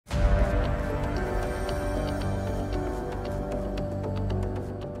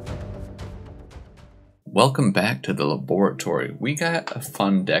Welcome back to the laboratory. We got a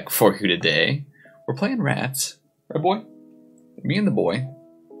fun deck for you today. We're playing rats, right boy? Me and the boy.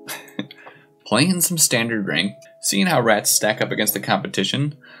 Playing some standard rank, seeing how rats stack up against the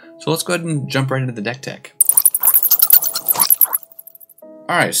competition. So let's go ahead and jump right into the deck tech.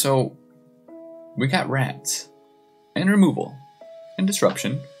 Alright, so we got rats, and removal, and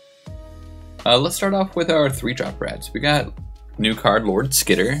disruption. Let's start off with our 3-drop rats. We got new card, Lord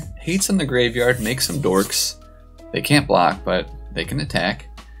Skitter. Hates in the graveyard, makes some dorks. They can't block, but they can attack.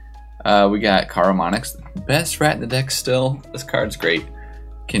 We got Karumonix, best rat in the deck still. This card's great.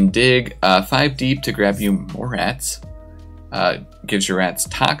 Can dig 5 deep to grab you more rats. Gives your rats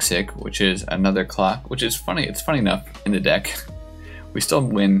Toxic, which is another clock, which is funny. It's funny enough in the deck. We still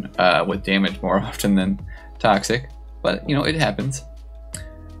win with damage more often than Toxic, but you know, it happens.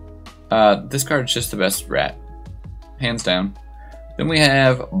 This card's just the best rat, hands down. Then we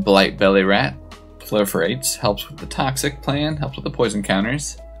have Blightbelly Rat, proliferates, helps with the Toxic plan, helps with the poison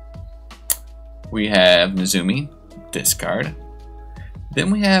counters. We have Nezumi, discard. Then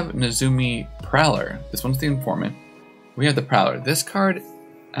we have Nezumi Prowler. This one's the Informant. We have the Prowler. This card,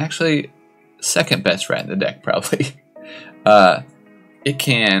 actually, second best rat in the deck, probably. It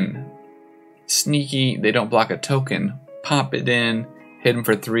can sneaky, they don't block a token, pop it in, hit him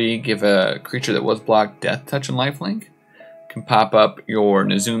for 3, give a creature that was blocked Death Touch and Lifelink. Can pop up your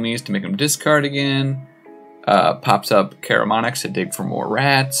Nezumis to make them discard again. Pops up Karumonix to dig for more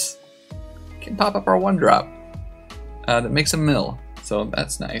rats. Can pop up our 1-drop that makes a mill, so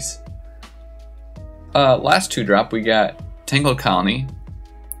that's nice. Last 2-drop we got Tangled Colony.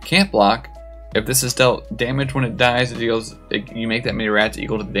 Can't block. If this is dealt damage when it dies, you make that many rats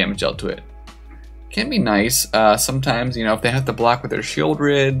equal to the damage dealt to it. Can be nice. Sometimes, you know, if they have to block with their shield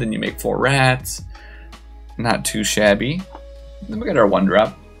rid, then you make 4 rats. Not too shabby. Then we got our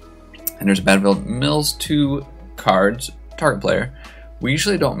 1-drop. And there's a battlefield. Mills 2 cards, target player. We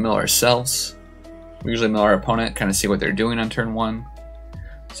usually don't mill ourselves. We usually mill our opponent, kind of see what they're doing on turn 1.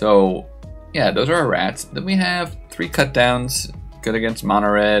 So, yeah, those are our rats. Then we have 3 cut downs, good against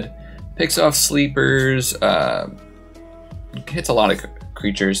mono red. Picks off sleepers, hits a lot of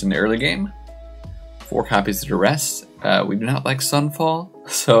creatures in the early game. 4 copies of Duress. We do not like Sunfall,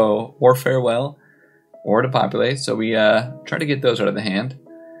 so or Farewell, or Depopulate, so we try to get those out of the hand.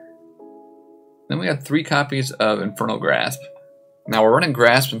 Then we got 3 copies of Infernal Grasp. Now we're running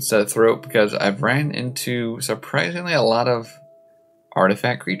Grasp instead of Throat because I've ran into surprisingly a lot of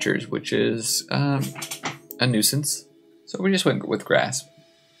artifact creatures, which is a nuisance. So we just went with Grasp.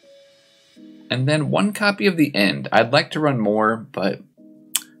 And then 1 copy of the End. I'd like to run more, but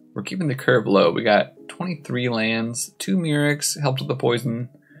we're keeping the curve low. We got 23 lands, 2 Mirrex, helps with the poison,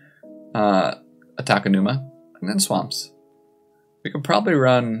 a Takenuma, and then swamps. We could probably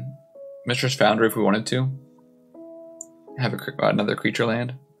run Mistress Foundry if we wanted to. Have another creature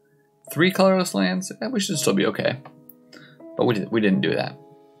land. 3 colorless lands, and we should still be okay. But we didn't do that.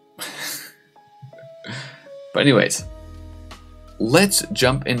 But anyways, let's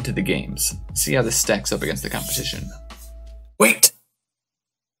jump into the games. See how this stacks up against the competition. Wait!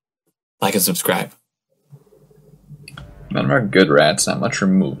 Like and subscribe. None of our good rats, not much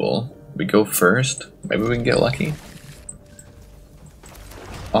removal. We go first. Maybe we can get lucky.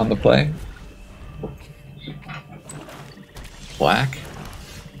 On the play. Black.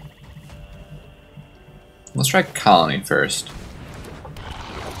 Let's try Colony first.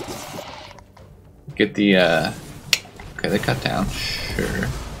 Get the, okay, they cut down. Sure.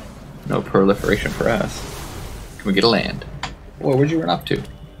 No proliferation for us. Can we get a land? Whoa, where'd you run up to?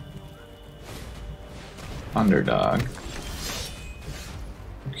 Underdog.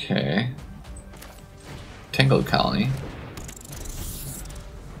 Okay. Tangled Colony.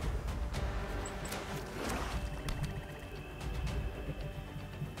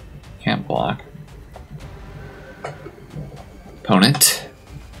 Can't block. Opponent.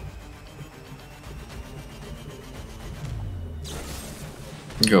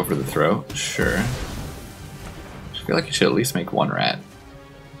 Go for the throw. Sure. I feel like you should at least make 1 rat.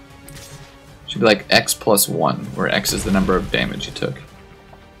 Should be like X plus 1, where X is the number of damage you took.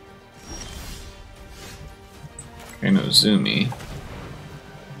 Okay, Nezumi.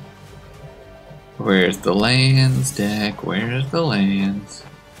 Where's the lands deck? Where's the lands?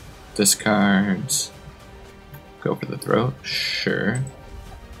 Discards. Go for the throat? Sure.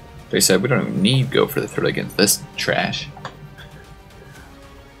 They said we don't even need go for the throat against this trash.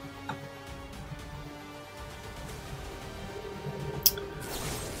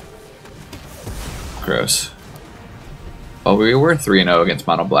 Gross. Oh, we were 3-0 against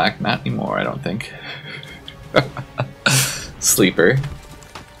Mono Black. Not anymore, I don't think. Sleeper.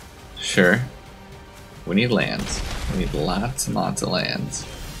 Sure. We need lands. We need lots and lots of lands.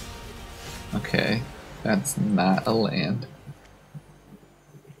 Okay, that's not a land.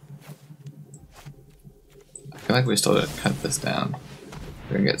 I feel like we still gotta cut this down.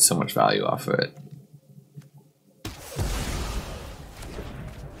 We're gonna get so much value off of it.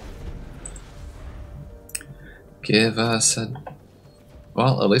 Give us a...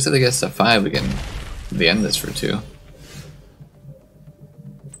 Well, at least if they get us to 5, we can end this for 2.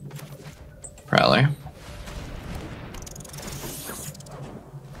 Prowler.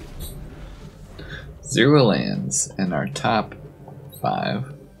 Zero lands in our top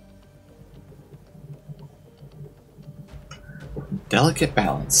 5. Delicate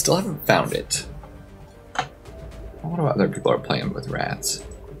balance. Still haven't found it. I wonder what other people are playing with rats.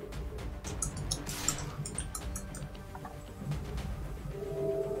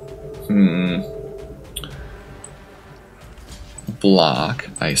 Block,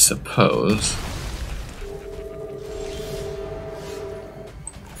 I suppose.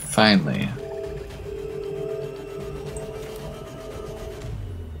 Finally.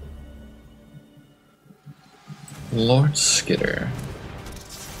 Lord Skitter.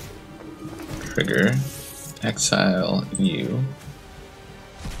 Trigger. Exile you.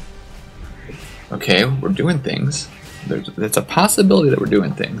 Okay, we're doing things. There's a possibility that we're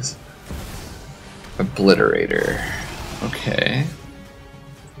doing things. Obliterator. Okay.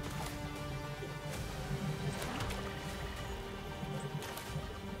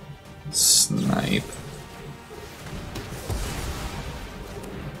 Snipe.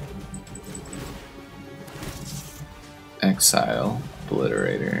 Exile.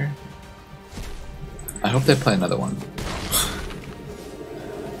 Obliterator. I hope they play another one.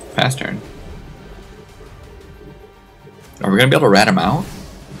 Pass turn. Are we gonna be able to rat him out?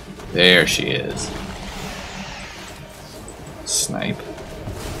 There she is. Snipe.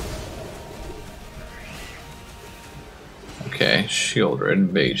 Okay, shield red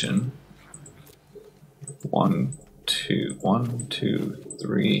invasion. 1, 2, 1, 2,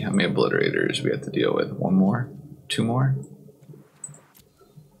 3. How many obliterators do we have to deal with? 1 more? 2 more?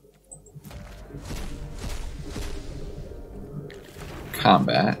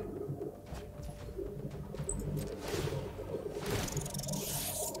 Combat.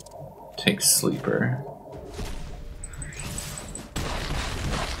 Take sleeper.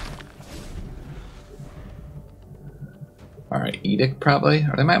 Alright, edict probably?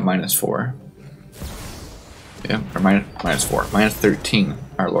 Or they might -4. Yeah, or -4. -13,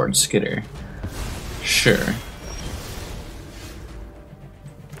 our Lord Skitter. Sure.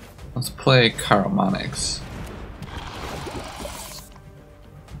 Let's play Karumonix.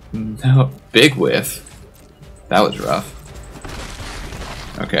 No, big whiff. That was rough.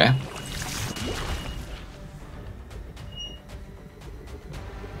 Okay.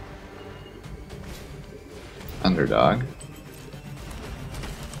 Underdog.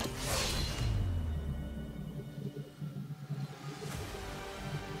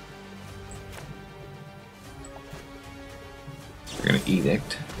 We're gonna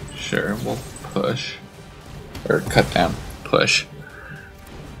edict. Sure, we'll push. Or cut down. Push.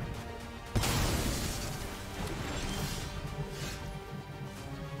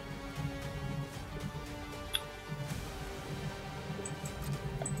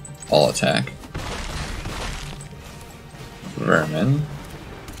 All attack. Vermin.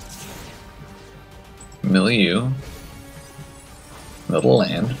 Milieu. Little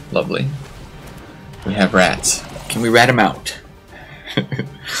land. Lovely. We have rats. Can we rat him out?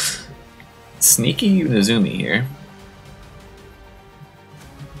 Sneaky Nezumi here.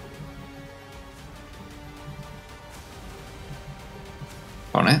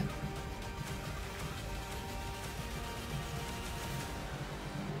 Opponent.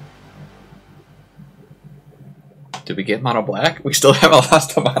 Did we get mono black? We still haven't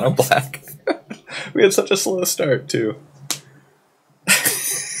lost a mono black. We had such a slow start too.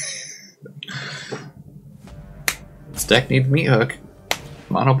 This deck needs meat hook.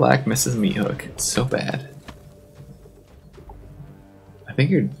 Mono black misses meat hook. It's so bad. I think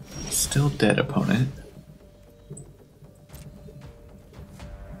you're still dead, opponent.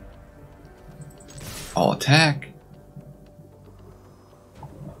 All attack.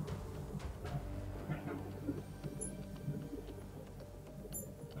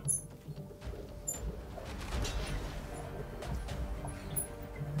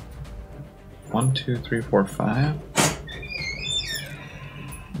 One, 2, 3, 4, 5.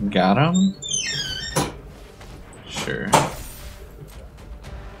 Got him. Sure.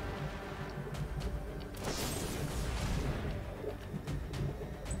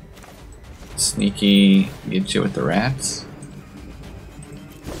 Sneaky gets you with the rats.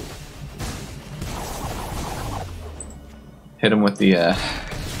 Hit him with the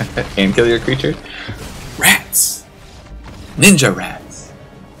and kill your creature. Rats! Ninja rats!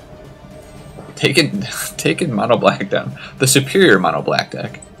 Taking mono black down. The superior mono black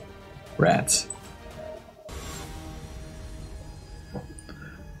deck. Rats.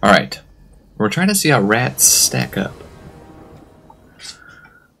 Alright. We're trying to see how rats stack up.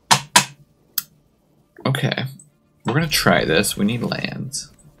 Okay. We're gonna try this. We need lands.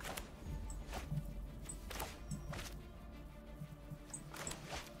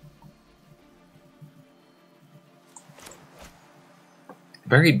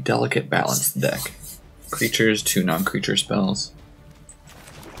 Very delicate balanced deck. Creatures, 2 non-creature spells.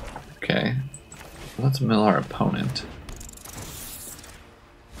 Okay. Let's mill our opponent.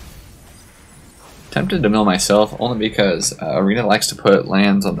 Tempted to mill myself only because Arena likes to put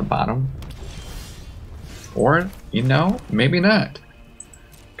lands on the bottom. Or, you know, maybe not.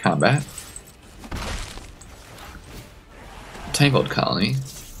 Combat. Tangled Colony.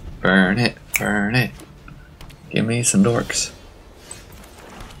 Burn it, burn it. Give me some dorks.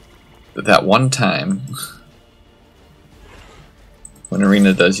 But that one time when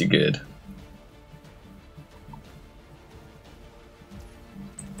Arena does you good.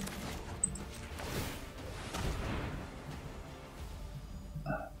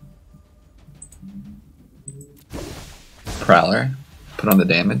 Prowler, put on the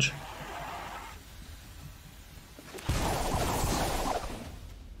damage.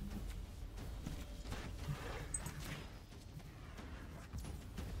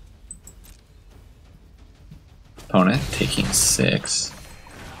 Opponent taking 6.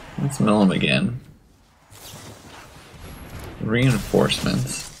 Let's mill him again.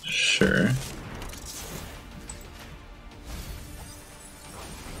 Reinforcements, sure.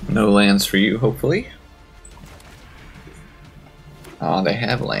 No lands for you, hopefully. Oh, they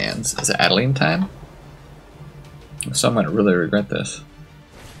have lands. Is it Adeline time? So I'm gonna really regret this.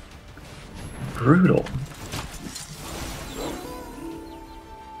 Brutal.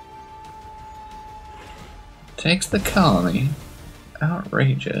 Takes the colony.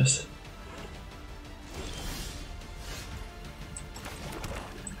 Outrageous.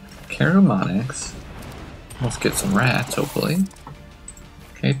 Karumonix. Let's get some rats, hopefully.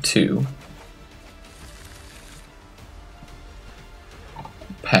 Okay, 2.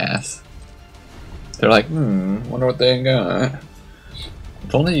 Pass. They're like, wonder what they got.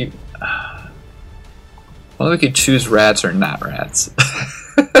 If only we could choose rats or not rats.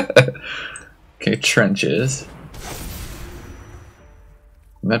 Okay, trenches.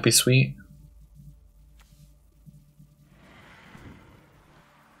 Wouldn't that be sweet?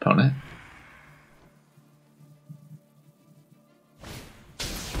 Opponent.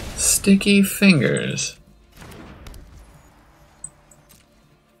 Sticky fingers.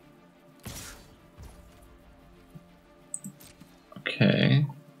 Okay.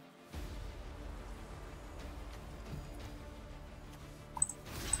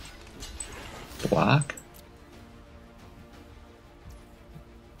 Block.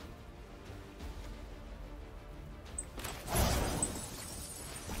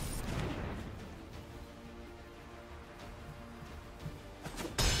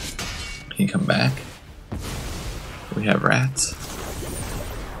 Can you come back? We have rats.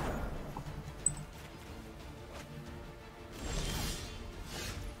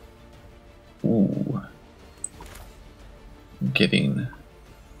 Ooh. Getting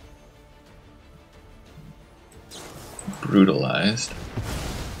brutalized.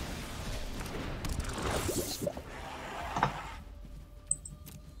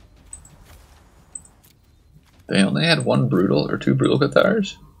 They only had 1 brutal or 2 brutal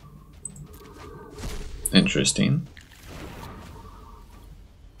cathars? Interesting.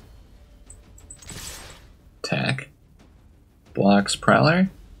 Attack. Blocks Prowler.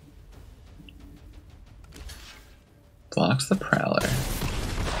 Blocks the Prowler.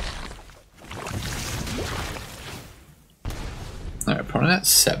 Alright, opponent at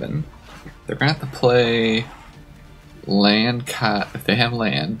 7. They're gonna have to play land if they have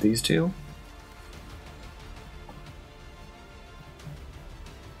land, these two.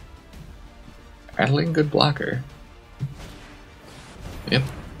 Adeline, good blocker. Yep,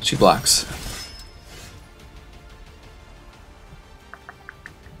 she blocks.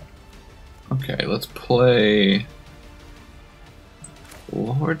 Okay, let's play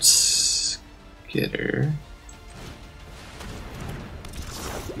Lord Skitter.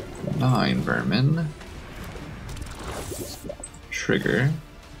 Gnawing Vermin. Trigger.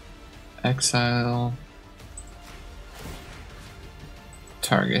 Exile.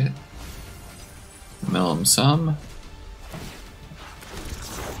 Target. Mill him some.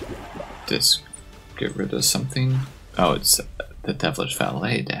 Get rid of something. Oh, it's the Devilish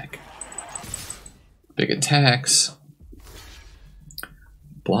Valet deck. Big attacks.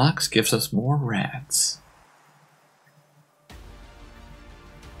 Blocks gives us more rats.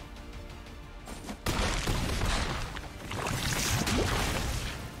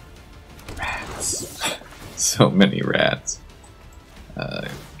 Rats. So many rats.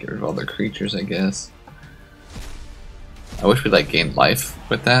 Get rid of all the creatures, I guess. I wish we like gained life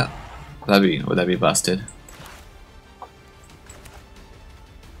with that. Would that be busted?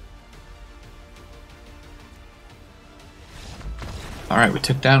 Alright, we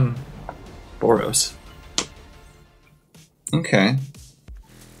took down Boros. Okay.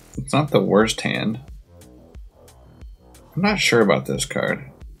 It's not the worst hand. I'm not sure about this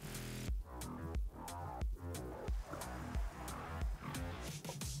card.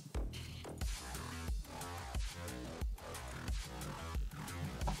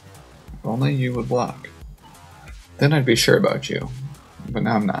 If only you would block. Then I'd be sure about you. But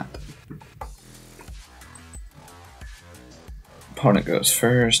now I'm not. Opponent goes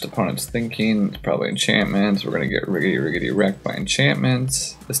first. Opponent's thinking. It's probably enchantments. We're gonna get riggedy wrecked by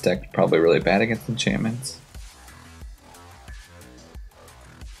enchantments. This deck's probably really bad against enchantments.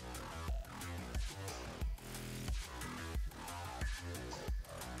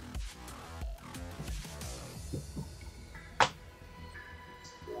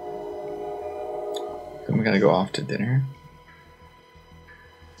 Then we gotta go off to dinner.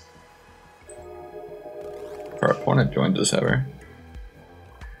 If our opponent joins us ever.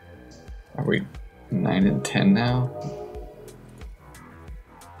 Are we 9 and 10 now?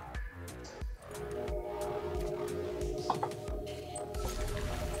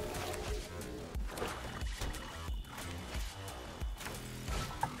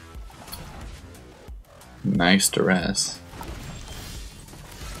 Nice Duress.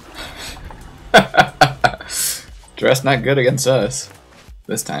 Duress not good against us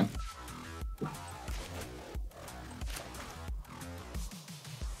this time.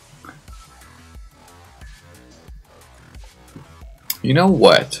 You know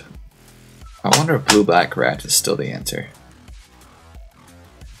what? I wonder if blue-black rat is still the answer.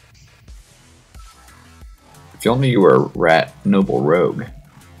 If only you were a rat noble rogue.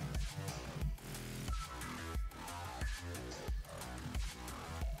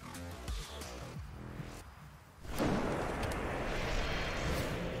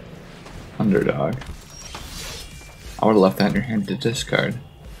 Underdog. I would have left that in your hand to discard.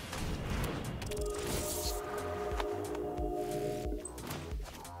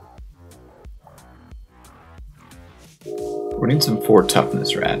 We need some 4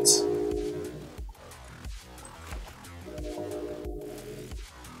 toughness rats.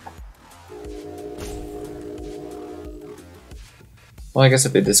 Well, I guess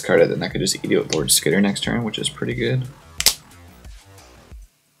if they discard it, then I could just eat it with Lord Skitter next turn, which is pretty good.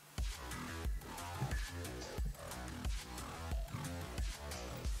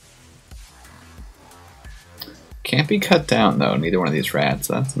 Can't be cut down though, neither one of these rats,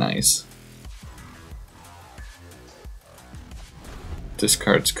 that's nice.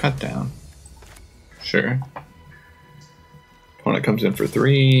 Discards cut down. Sure. Opponent comes in for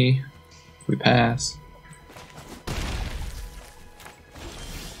 3. We pass.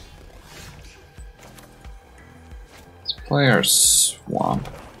 Let's play our swamp.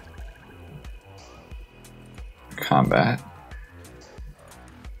 Combat.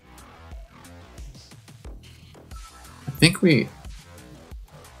 I think we...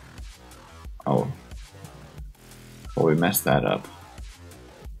 Oh. Well, we messed that up.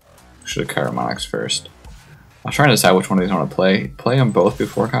 Should have Karumonix first. I was trying to decide which one of these I want to play. Play them both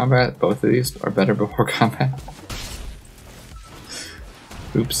before combat. Both of these are better before combat.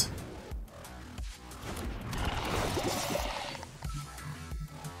 Oops.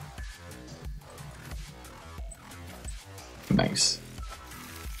 Nice.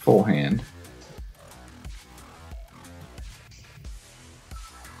 Full hand.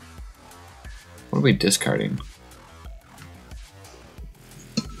 What are we discarding?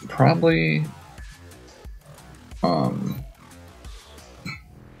 Probably do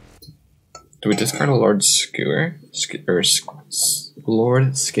we discard a Lord Skewer?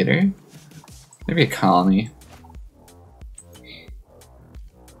 Lord Skitter? Maybe a Colony.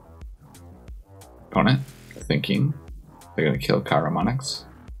 Opponent thinking they're gonna kill Karumonix.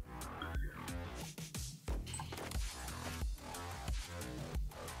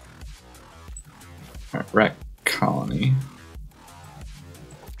 Alright, Ranked Colony.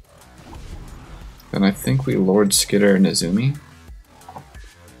 Then I think we Lord Skitter Nezumi.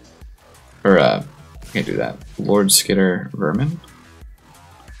 Or, can't do that. Lord Skitter Vermin.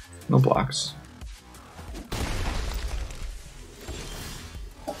 No blocks.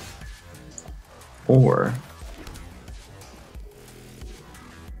 or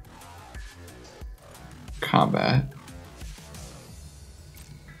combat.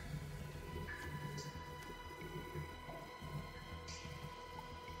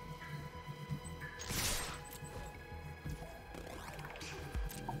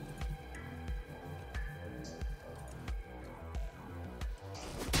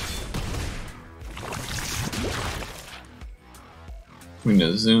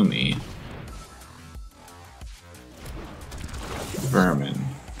 Nezumi Vermin.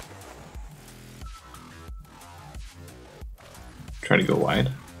 Try to go wide.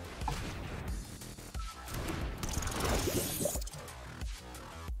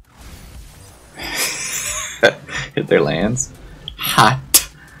 Hit their lands. Hot.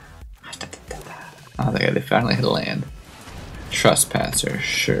 Oh, they finally hit a land. Trespasser,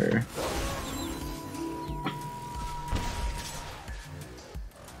 sure.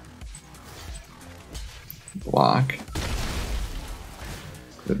 Block.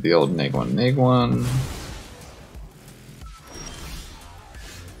 The old neg1.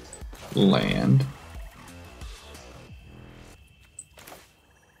 Land.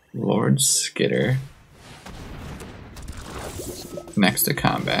 Lord Skitter. Next to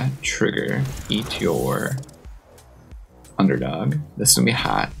combat. Trigger. Eat your underdog. This is gonna be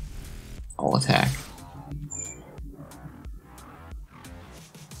hot. All attack.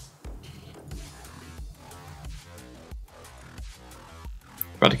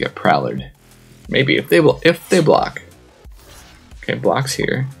 About to get prowlered. Maybe if they block. Okay, blocks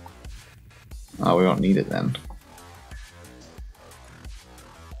here. Oh, we don't need it then.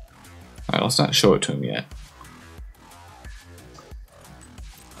 Alright, let's not show it to him yet.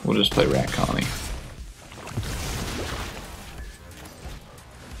 We'll just play Ranked Colony.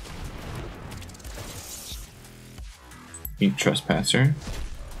 Eat Trespasser.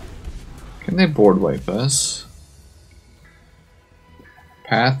 Can they board wipe us?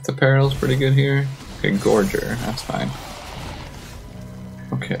 Path to Peril's pretty good here. Okay, Gorger, that's fine.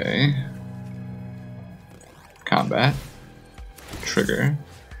 Okay. Combat. Trigger.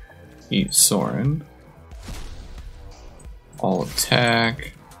 Eat Sorin. All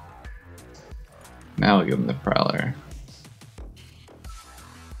attack. Now we'll give him the Prowler.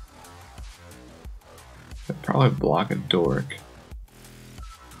 They'd probably block a dork.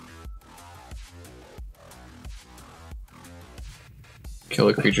 Kill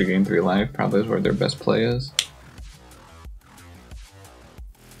a creature, gain 3 life, probably is where their best play is.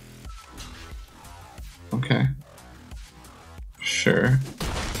 Okay. Sure.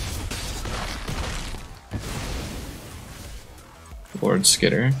 Lord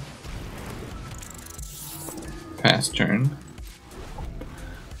Skitter. Pass turn.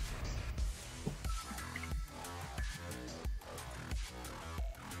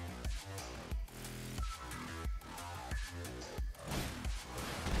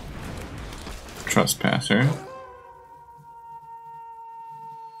 Trespasser.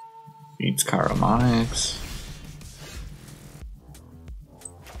 Beats Karumonix.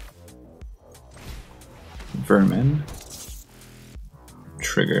 Vermin.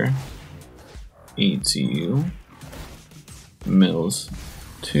 Trigger. Eats you. Mills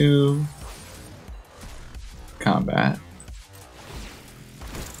 2. Combat.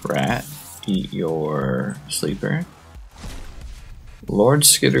 Rat. Eat your sleeper. Lord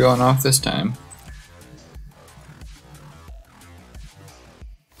Skitter going off this time.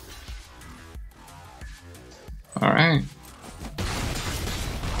 Alright.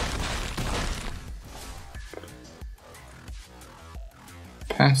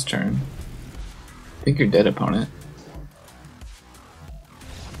 Pass turn. I think you're dead, opponent.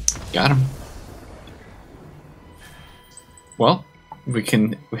 Got him. Well, we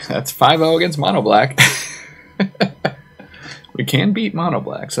can. That's 5-0 against Mono Black. We can beat Mono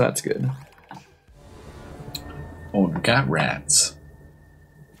Black, so that's good. Oh, we got rats.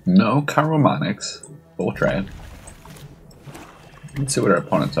 No Karumonix. We'll try it. Let's see what our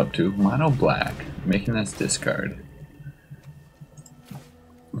opponent's up to. Mono Black, making us discard.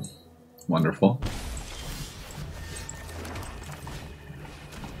 Wonderful.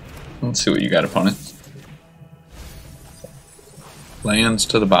 Let's see what you got, opponent. Lands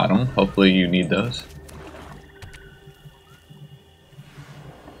to the bottom. Hopefully you need those.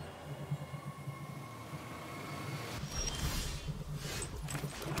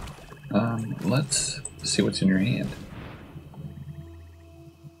 Let's see what's in your hand.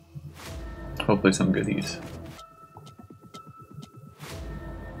 Hopefully some goodies.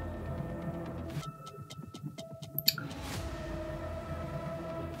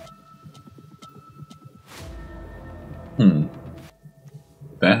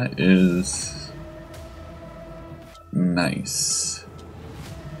 That is Nice.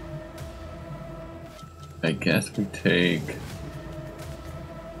 I guess we take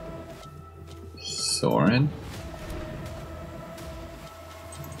Sorin.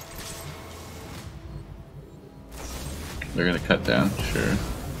 They're gonna cut down, sure.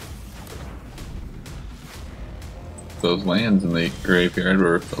 Those lands in the graveyard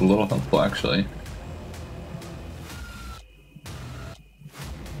were a little helpful, actually.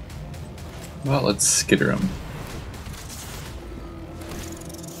 Well, let's skitter them.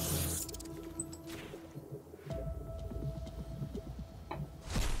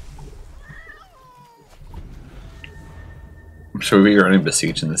 I'm sure we're running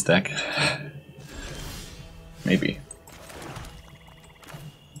Besiege in this deck. Maybe.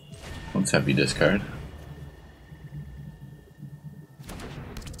 Let's have you discard.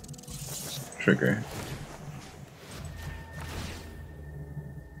 Trigger.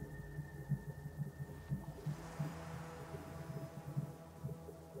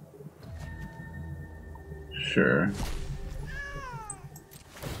 Sure.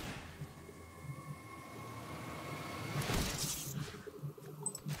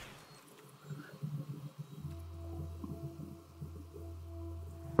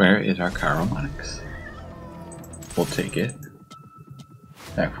 Where is our Karumonix? We'll take it.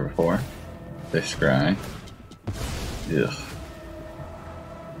 Back for 4. This scry. Ugh.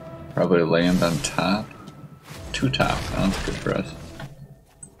 Probably land on top. 2 top. Oh, that's good for us.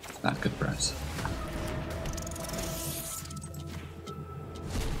 Not good for us.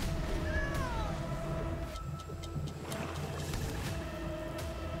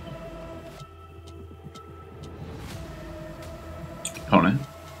 Opponent.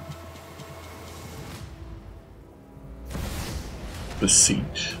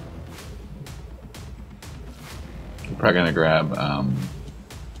 Besiege. We're probably gonna grab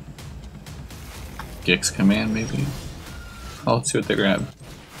Gix command maybe. Oh, let's see what they grab.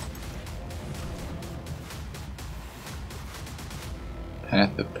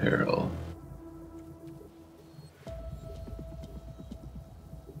 Path of Peril.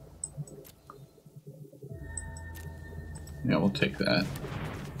 Yeah, we'll take that.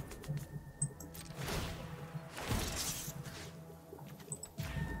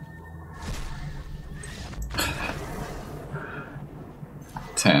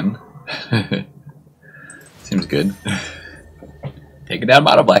 Seems good. Take it down,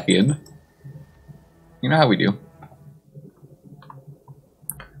 Mono Black again. You know how we do.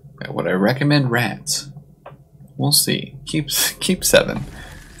 But would I recommend rats? We'll see. Keep 7.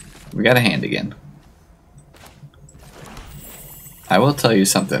 We got a hand again. I will tell you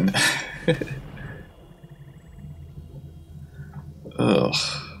something. Ugh.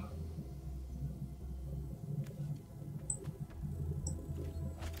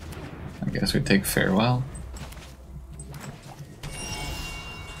 I guess we take Farewell.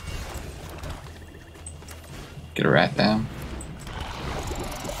 Get a rat down.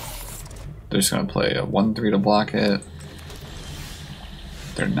 They're just gonna play a 1/3 to block it.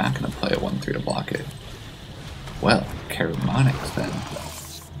 They're not gonna play a 1/3 to block it. Well, Karumonix then.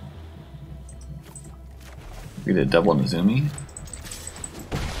 We did double Nezumi.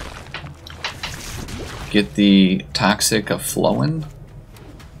 Get the toxic of flowing.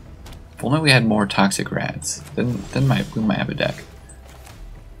 If only we had more toxic rats, then we might have a deck.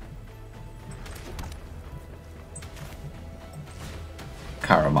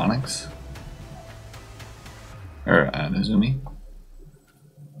 Karumonix. Or Nezumi.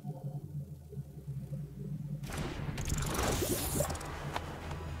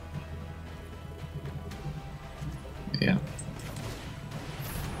 Yeah.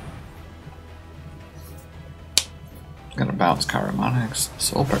 Gonna bounce Karumonix.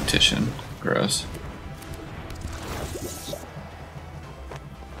 Soul Partition. Gross.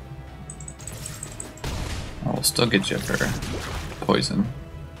 I will still get you for poison.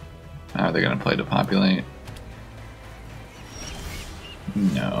 Now are they gonna play Depopulate?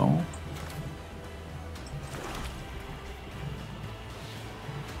 No.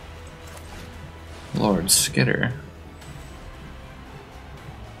 Lord Skitter.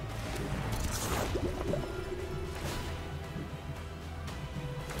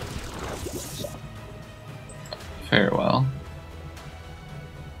 Farewell.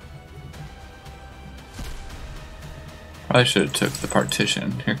 Probably should have took the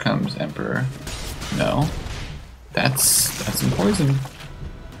partition. Here comes Emperor. No. That's some poison.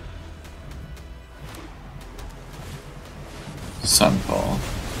 Sunfall.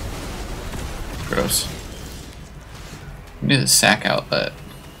 Gross. We need a sack outlet.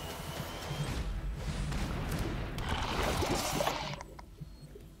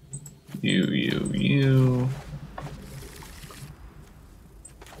 You.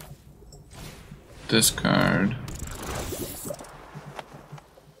 Discard.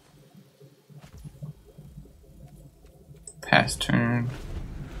 Pass turn.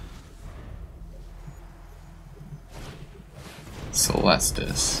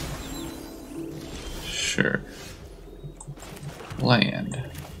 Celestis. Sure. Land.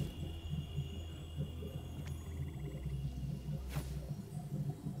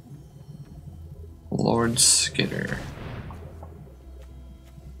 Lord Skitter.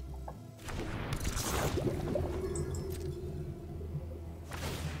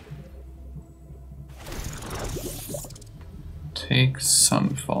 Take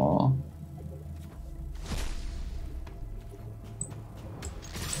Sunfall.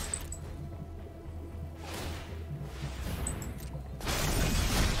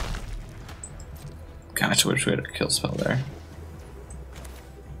 Gosh, I wish we had a kill spell there.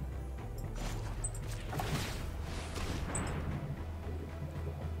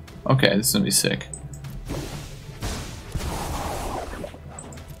 Okay, this is gonna be sick.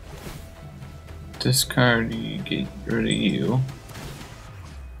 Discard, you get rid of you.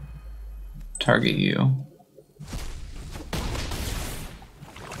 Target you.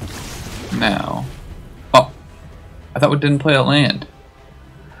 Now. Oh! I thought we didn't play a land.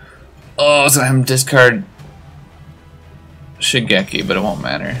 Oh, so I'm discard Shigeki, but it won't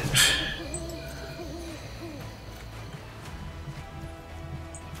matter.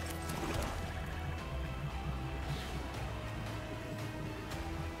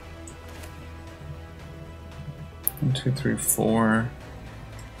 One, two, three, four.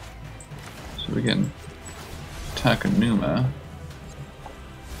 So we get Takenuma.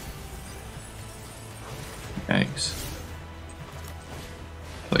 Yikes.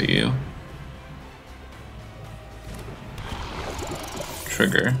 Play you.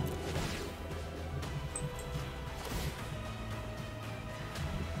 Trigger.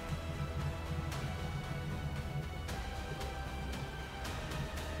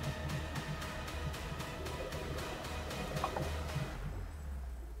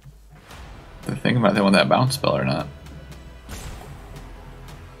 The thing about they want that bounce spell or not.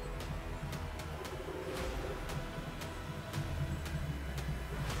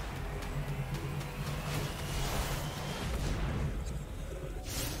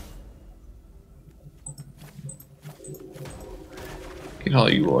 Get all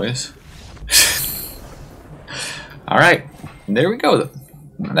you boys. Alright, there we go.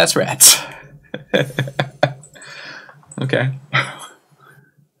 That's rats. Okay.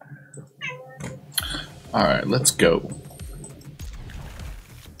 Alright, let's go.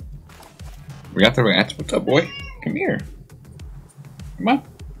 We got the rats. What's up, boy? Come here. Come on.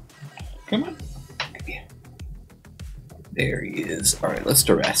 Come on. Come here. There he is. Alright, let's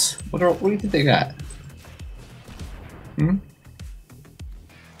Duress. What do you think they got? Some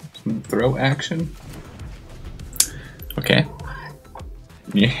throw action? Okay.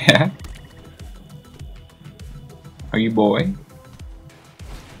 Yeah. Are you boy?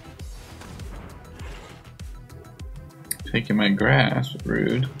 Taking my grass,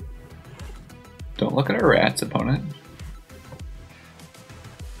 rude. Don't look at our rats, opponent.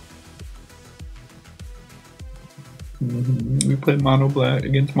 We play mono black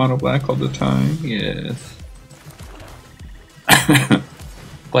against mono black all the time. Yes.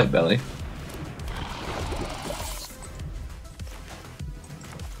 Blightbelly.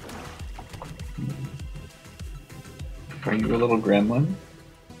 Are you a little gremlin?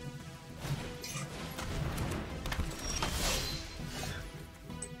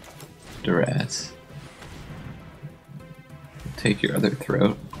 Duress. Take your other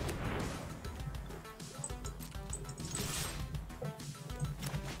throat.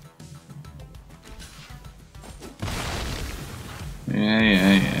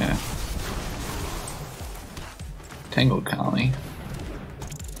 Yeah. Tangled Colony.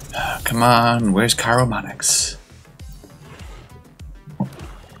 Come on, where's Karumonix?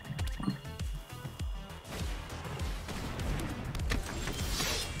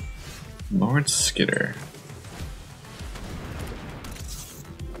 Lord Skitter.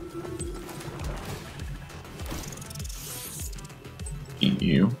 Eat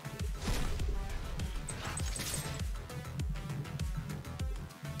you.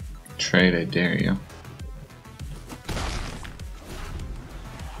 Trade, I dare you.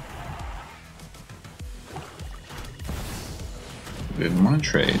 Didn't want to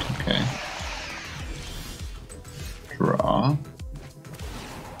trade, okay. Draw.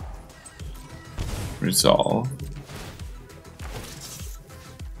 Resolve.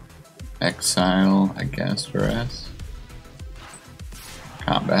 Exile, I guess, Duress.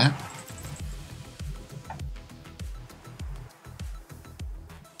 Combat.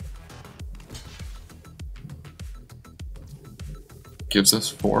 Gives us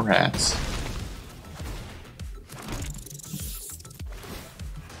 4 rats.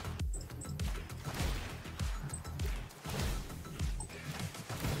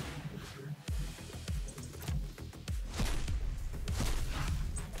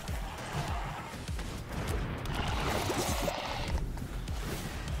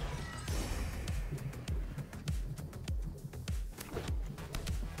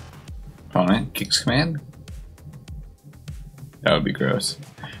 Opponent kicks command. That would be gross.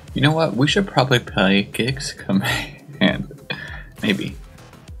 You know what? We should probably play kicks command. Maybe.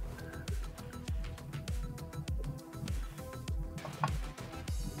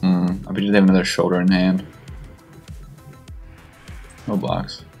 I bet they have another shoulder in hand. No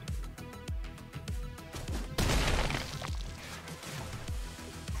blocks.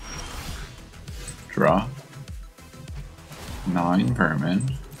 Draw. Gnawing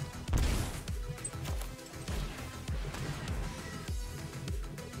Vermin.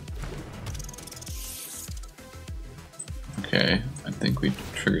 Okay, I think we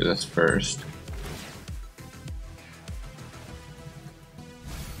trigger this first.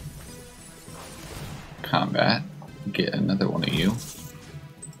 Combat. Get another one of you.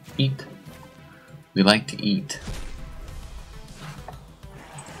 Eat. We like to eat.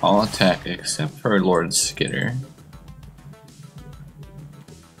 All attack except for Lord Skitter.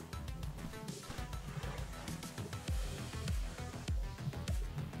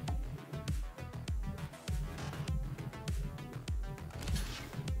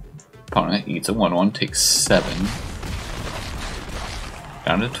 Opponent eats a 1/1, takes 7.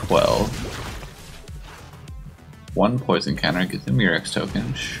 Down to 12. 1 poison counter, gets the Mirrex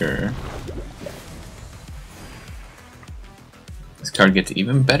token, sure. This card gets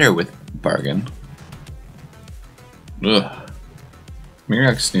even better with bargain. Ugh.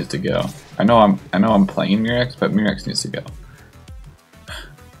 Mirrex needs to go. I know I'm playing Mirrex, but Mirrex needs to go.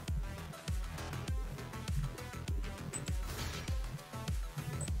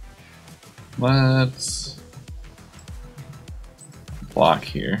 Let's block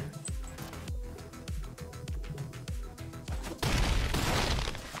here.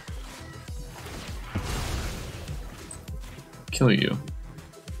 Kill you.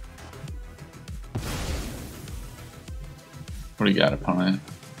 What do you got, opponent?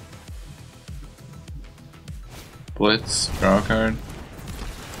 Blitz, draw a card.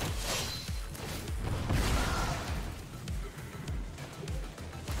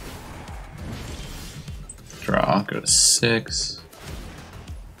 Draw, go to 6.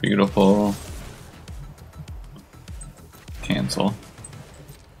 Beautiful. Cancel.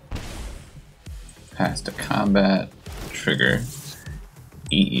 Pass to combat. Trigger.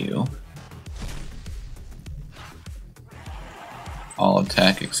 Eat you. All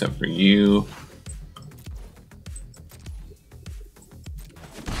attack except for you.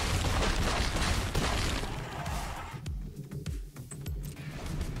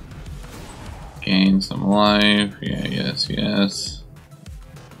 Gain some life. Yeah, yes, yes.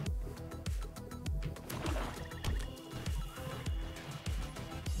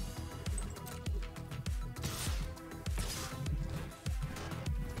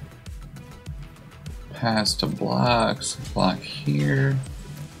 Pass to blocks. Block here.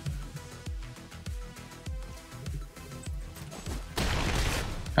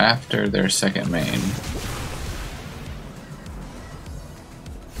 After their second main.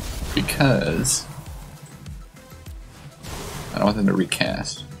 Because I don't want them to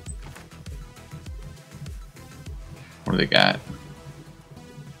recast. What do they got?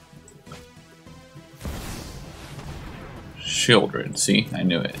 Shieldred, see? I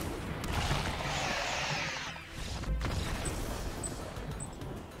knew it.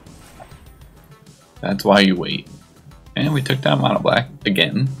 That's why you wait. And we took down Mono Black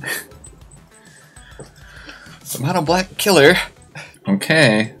again. The Mono Black killer.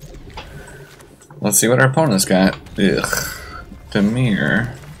 Okay. Let's see what our opponent's got. Ugh.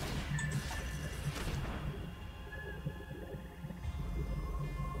 Mire.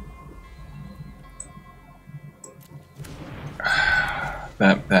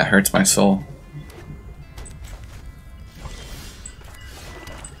 That hurts my soul.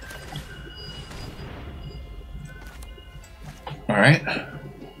 Alright.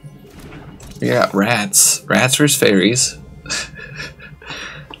 We got rats. Rats versus fairies.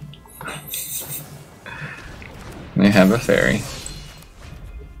 They have a fairy.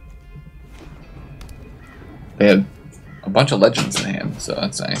 They had a bunch of legends in hand, so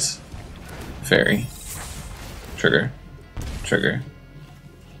that's nice. Fairy. Trigger. Trigger.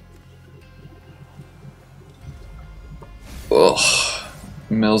 Ugh.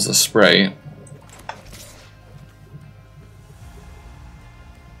 Mills a spray.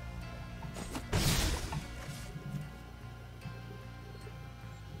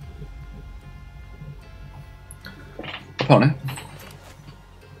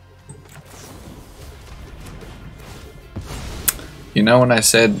 You know when I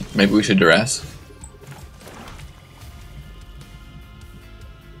said maybe we should Duress?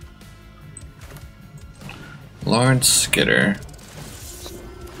 Lord Skitter.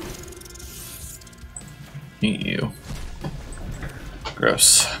 Eat you.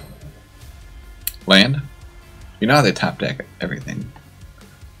 Gross. Land? You know how they top deck everything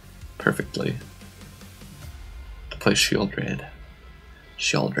perfectly. To play Shieldred.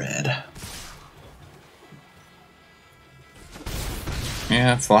 Shieldred.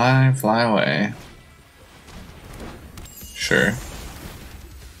 Yeah, fly away. Sure.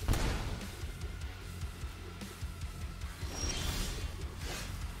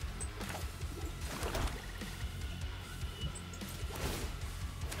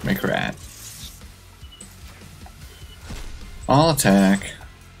 Make rat. All attack.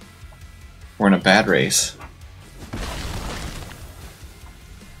 We're in a bad race.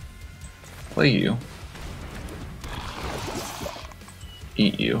 Play you.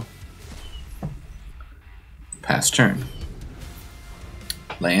 Eat you. Pass turn.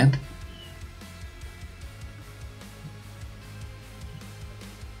 Land.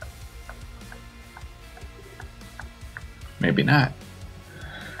 Maybe not.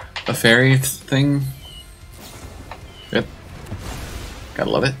 A fairy thing. Yep. Gotta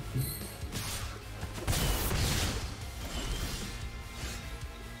love it.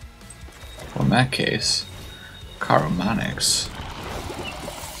 Well, in that case, Karumonix.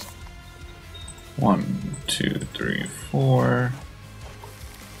 1, 2, 3, 4.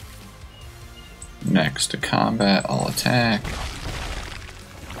 Next to combat, all attack.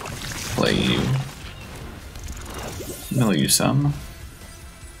 Play you. Mill you some.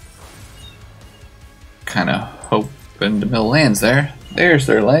 Kinda hoping to mill lands there. There's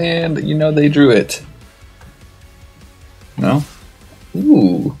their land. You know they drew it. No?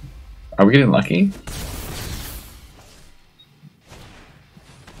 Ooh. Are we getting lucky?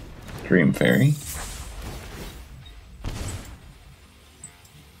 Dream Fairy.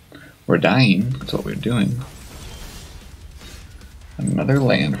 We're dying. That's what we're doing. Another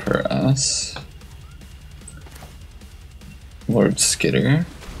land for us. Lord Skitter.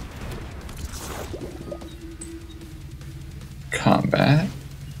 Combat.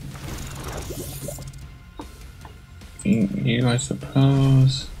 Eat you, I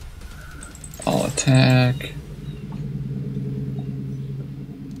suppose. All attack.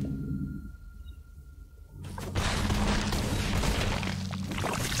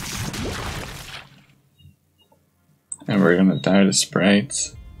 And we're gonna die to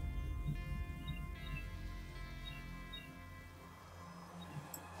sprites.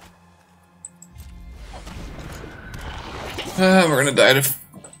 We're gonna die to...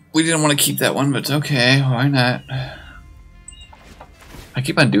 We didn't want to keep that one, but it's okay. Why not? I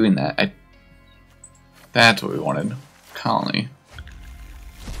keep on doing that. That's what we wanted. Colony.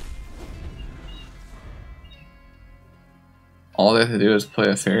 All they have to do is play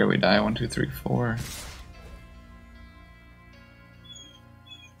a fairy. We die 1, 2, 3, 4.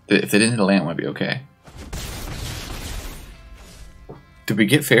 If they didn't hit a land, it would be okay. Did we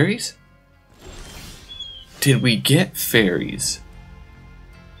get fairies? Did we get fairies?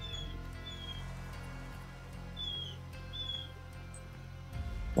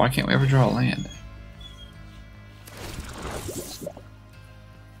 Why can't we ever draw a land?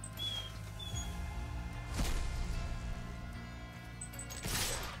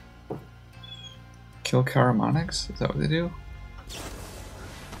 Kill Karumonix? Is that what they do?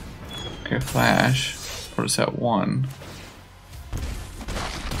 Okay, flash. Put us at 1.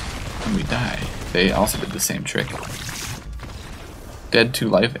 And we die. They also did the same trick. Dead to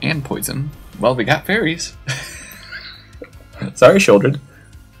life and poison. Well, we got fairies. Sorry, Shieldred.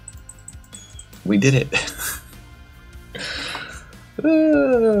 We did it.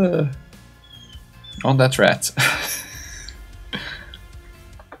 Oh, that's rats.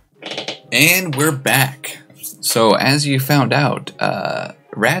 And we're back. So, as you found out,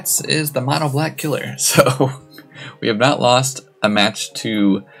 Rats is the mono black killer. So, we have not lost a match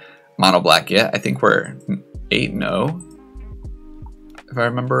to mono black yet. I think we're 8-0, if I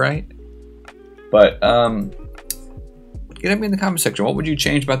remember right. But get at me in the comment section. What would you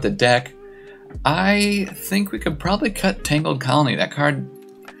change about the deck? I think we could probably cut Tangled Colony. That card,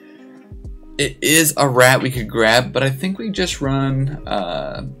 it is a rat we could grab, but I think we just run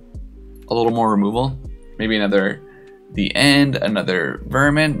a little more removal. Maybe another The End, another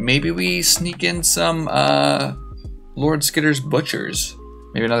Vermin. Maybe we sneak in some Lord Skitter's Butchers.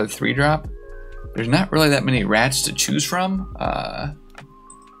 Maybe another 3-drop. There's not really that many rats to choose from. If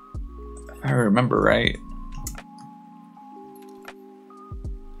I remember right.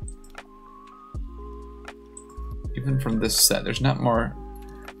 even from this set. There's not more.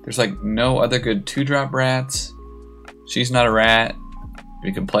 There's like no other good 2-drop rats. She's not a rat.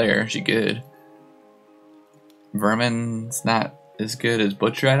 We can play her. She good. Vermin's not as good as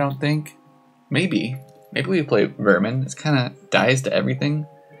Butcher, I don't think. Maybe. Maybe we play Vermin. It's kind of dies to everything.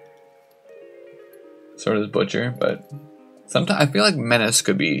 So does Butcher, but sometimes I feel like Menace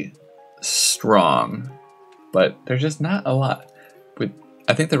could be strong, but there's just not a lot.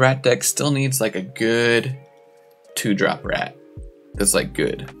 I think the rat deck still needs like a good 2-drop rat that's like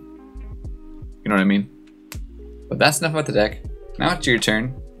good. You know what I mean? But that's enough about the deck. Now it's your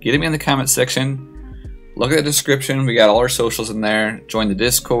turn. Get at me in the comment section. Look at the description. We got all our socials in there. Join the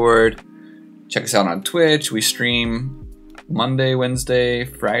Discord. Check us out on Twitch. We stream Monday, Wednesday,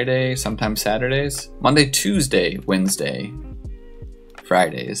 Friday, sometimes Saturdays. Monday, Tuesday, Wednesday,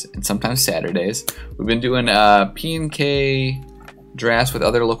 Fridays, and sometimes Saturdays. We've been doing P&K drafts with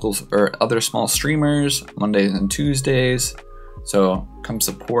other locals or other small streamers Mondays and Tuesdays. So come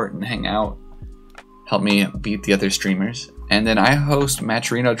support and hang out. Help me beat the other streamers. And then I host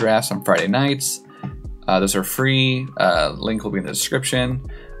Matcherino drafts on Friday nights. Those are free. Link will be in the description.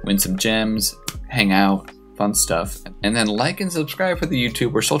 Win some gems, hang out, fun stuff. And then like and subscribe for the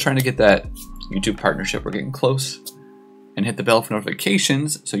YouTube. We're still trying to get that YouTube partnership. We're getting close. And hit the bell for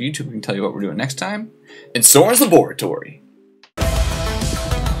notifications so YouTube can tell you what we're doing next time in Sorin's Laboratory.